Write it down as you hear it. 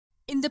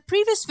In the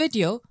previous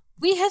video,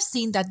 we have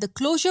seen that the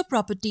closure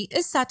property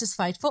is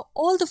satisfied for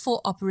all the four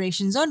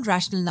operations on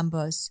rational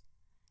numbers.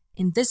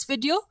 In this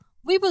video,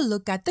 we will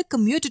look at the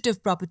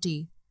commutative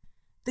property.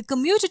 The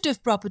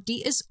commutative property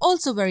is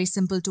also very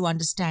simple to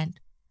understand.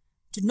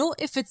 To know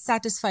if it's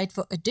satisfied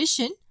for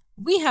addition,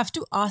 we have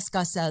to ask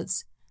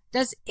ourselves,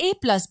 does a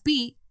plus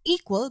b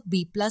equal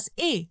b plus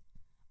a,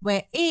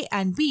 where a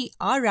and b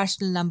are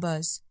rational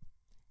numbers?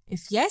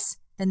 If yes,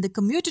 then the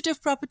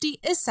commutative property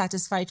is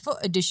satisfied for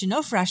addition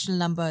of rational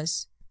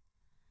numbers.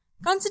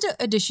 Consider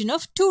addition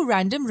of two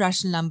random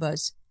rational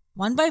numbers,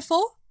 1 by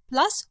 4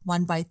 plus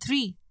 1 by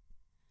 3.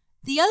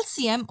 The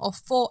LCM of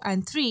 4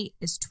 and 3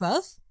 is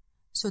 12,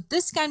 so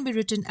this can be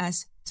written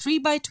as 3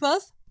 by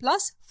 12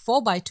 plus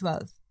 4 by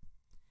 12.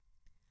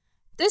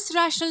 This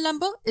rational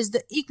number is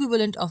the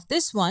equivalent of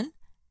this one,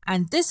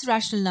 and this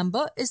rational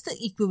number is the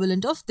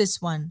equivalent of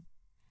this one.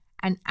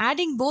 And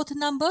adding both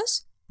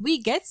numbers, we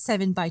get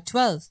 7 by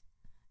 12.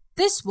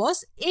 This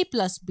was a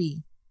plus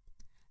b.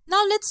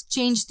 Now let's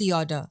change the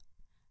order.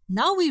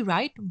 Now we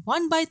write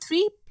 1 by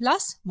 3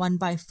 plus 1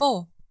 by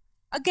 4.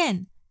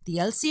 Again, the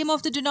LCM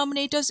of the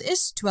denominators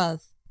is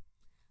 12.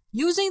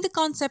 Using the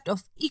concept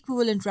of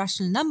equivalent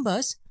rational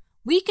numbers,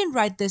 we can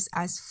write this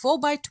as 4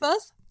 by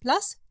 12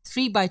 plus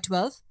 3 by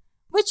 12,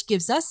 which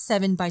gives us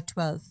 7 by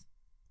 12.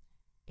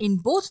 In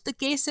both the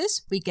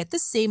cases, we get the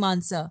same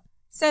answer,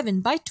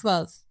 7 by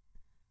 12.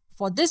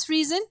 For this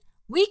reason,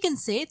 we can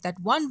say that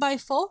 1 by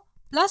 4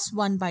 plus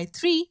 1 by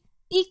 3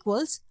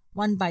 equals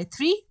 1 by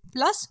 3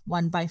 plus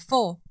 1 by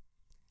 4.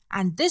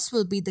 And this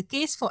will be the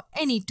case for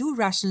any two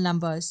rational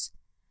numbers.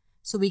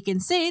 So we can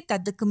say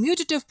that the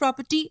commutative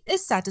property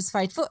is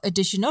satisfied for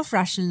addition of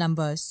rational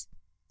numbers.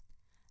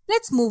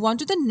 Let's move on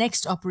to the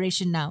next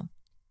operation now,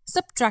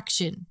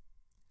 subtraction.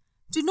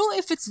 To know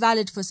if it's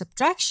valid for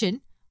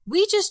subtraction,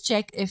 we just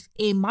check if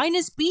a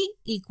minus b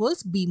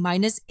equals b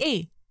minus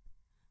a.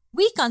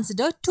 We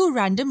consider two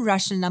random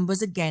rational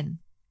numbers again.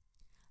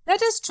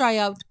 Let us try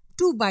out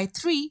 2 by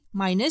 3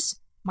 minus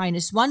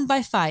 1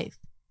 by 5.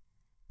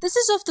 This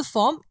is of the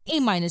form a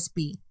minus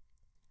b.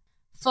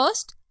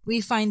 First,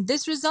 we find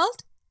this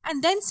result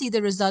and then see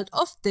the result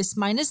of this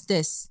minus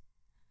this.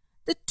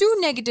 The two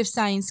negative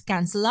signs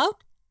cancel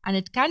out and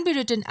it can be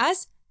written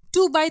as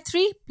 2 by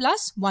 3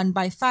 plus 1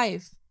 by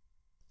 5.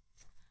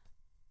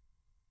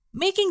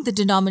 Making the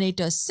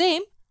denominators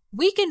same,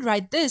 we can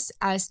write this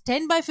as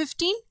 10 by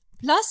 15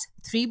 plus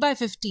 3 by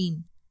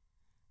 15.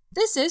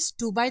 This is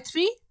 2 by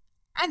 3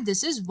 and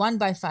this is 1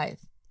 by 5.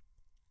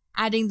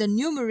 Adding the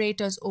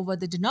numerators over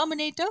the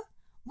denominator,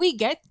 we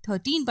get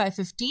 13 by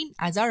 15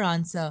 as our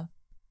answer.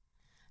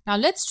 Now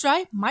let's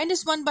try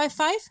minus 1 by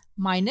 5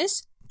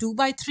 minus 2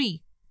 by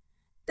 3.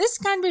 This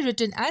can be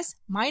written as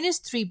minus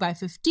 3 by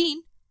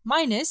 15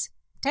 minus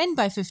 10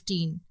 by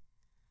 15.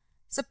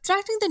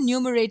 Subtracting the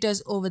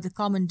numerators over the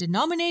common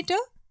denominator,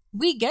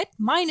 we get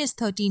minus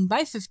 13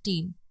 by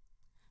 15.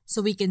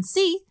 So we can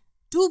see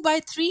 2 by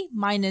 3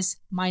 minus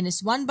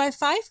 1 by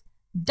 5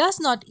 does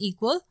not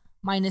equal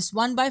minus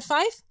 1 by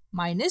 5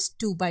 minus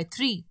 2 by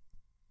 3.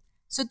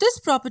 So this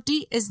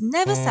property is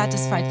never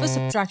satisfied for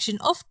subtraction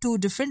of two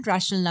different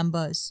rational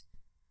numbers.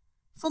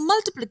 For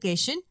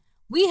multiplication,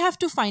 we have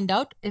to find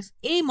out if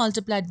a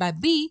multiplied by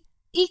b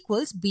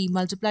equals b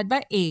multiplied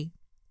by a.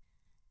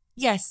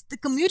 Yes, the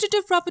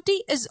commutative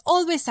property is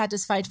always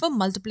satisfied for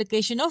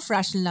multiplication of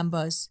rational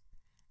numbers.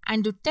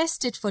 And to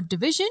test it for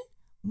division,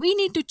 we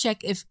need to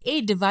check if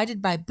a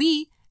divided by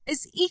b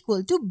is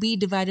equal to b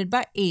divided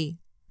by a.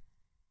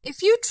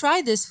 If you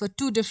try this for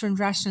two different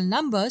rational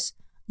numbers,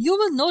 you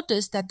will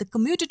notice that the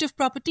commutative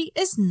property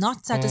is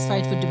not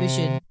satisfied for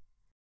division.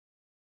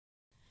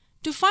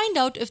 To find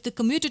out if the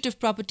commutative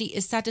property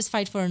is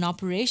satisfied for an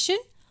operation,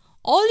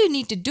 all you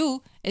need to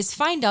do is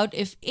find out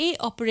if a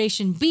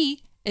operation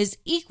b is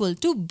equal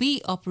to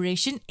b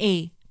operation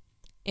a.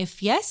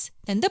 If yes,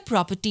 then the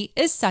property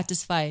is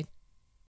satisfied.